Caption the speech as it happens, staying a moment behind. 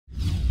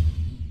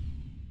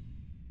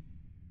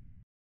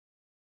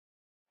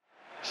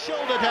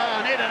Shoulder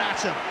down, in and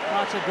at him.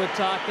 That's a good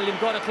tackle.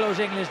 You've got to close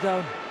English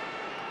down.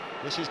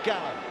 This is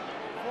Gallen.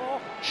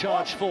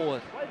 Charge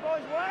forward.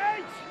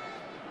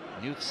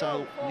 New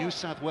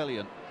South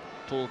Walian.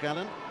 Paul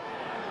Gallen.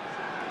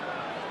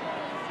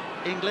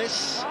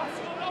 Inglis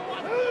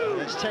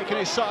has taken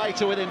his side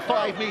to within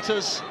 5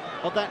 metres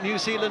of that New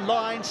Zealand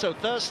line. So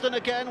Thurston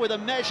again with a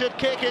measured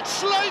kick. It's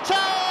Slater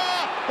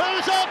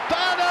who's up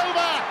and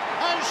over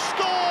and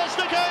scores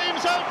the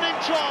game's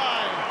opening try.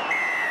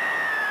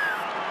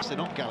 They're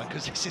not Gallen,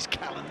 because this is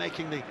Gallen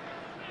making the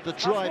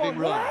driving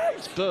run.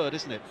 It's Bird,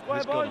 isn't it?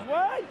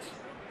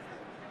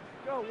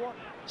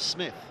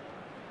 Smith.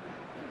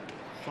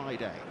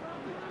 Fide.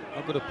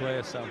 Not good a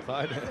player, Sam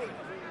Fide.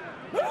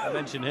 I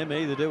mention him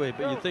either, do we?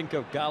 But you think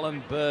of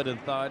Gallen, Bird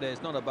and Fide,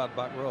 it's not a bad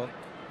back row.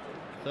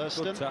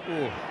 Thurston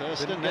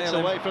Thurston gets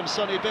away from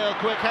Sonny Bill,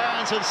 quick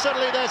hands, and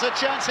suddenly there's a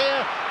chance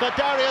here for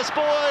Darius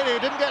Boyd. He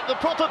didn't get the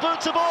proper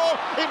boot to ball.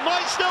 It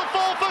might still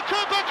fall for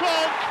Cooper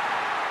Cronk,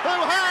 who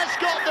has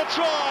got the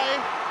try.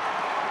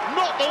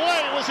 Not the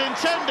way it was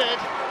intended.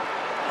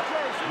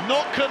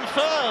 Not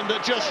confirmed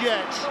just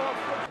yet.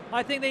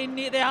 I think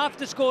they have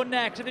to score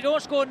next. If they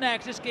don't score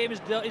next, this game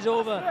is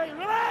over.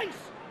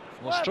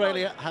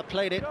 Australia have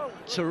played it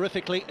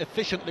terrifically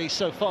efficiently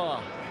so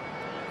far.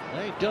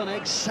 They've done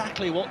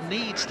exactly what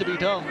needs to be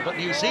done, but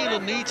New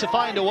Zealand need to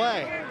find a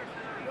way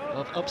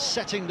of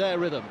upsetting their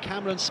rhythm.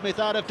 Cameron Smith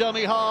out of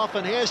dummy half,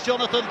 and here's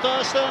Jonathan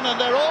Thurston,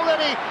 and they're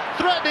already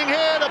threatening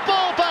here. The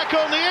ball back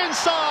on the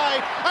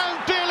inside, and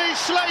Billy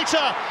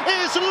Slater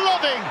is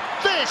loving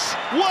this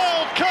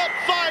World Cup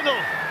final.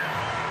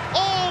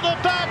 All the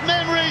bad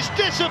memories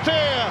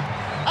disappear.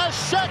 A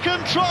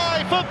second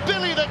try for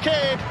Billy the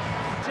Kid.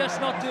 Just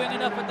not doing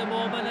enough at the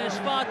moment. There's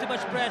far too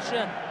much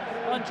pressure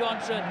on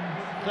Johnson.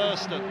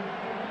 Thurston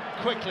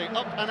quickly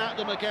up and at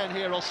them again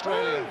here,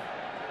 Australia.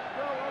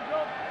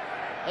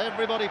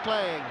 Everybody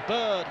playing.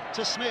 Bird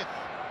to Smith.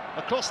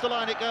 Across the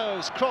line it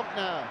goes. Cronk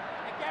now.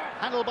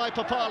 Handled by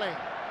Papali.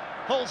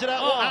 Holds it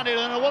out one-handed,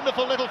 and a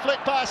wonderful little flick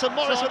pass, and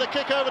Morris with a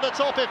kick over the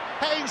top. If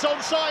Haynes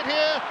onside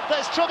here,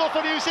 there's trouble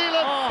for New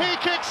Zealand. He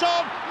kicks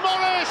on.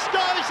 Morris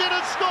dives in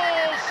and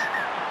scores.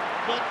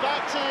 But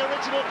back to the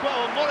original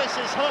quote. Morris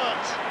is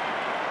hurt.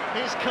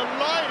 He's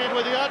collided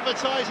with the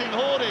advertising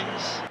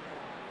hoardings.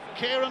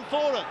 Kieran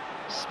Foran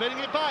spinning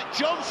it back.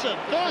 Johnson,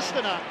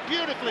 Thurston out,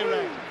 beautifully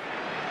read.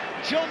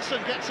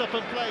 Johnson gets up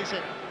and plays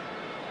it.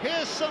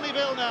 Here's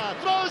Sunnyville now,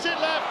 throws it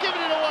left,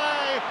 giving it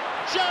away.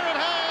 Jared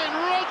Hayne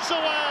runs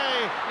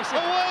away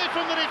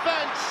from the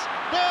defence.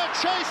 They're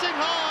chasing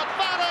hard.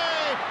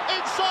 Barry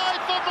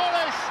inside for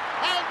Morris,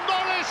 and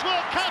Morris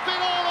will cap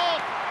it all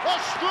off.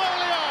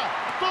 Australia,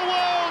 the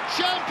world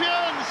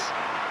champions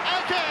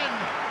again.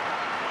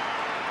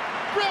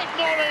 Brett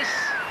Morris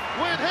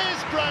with his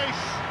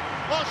brace.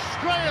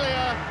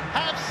 Australia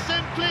have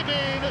simply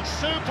been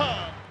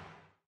superb.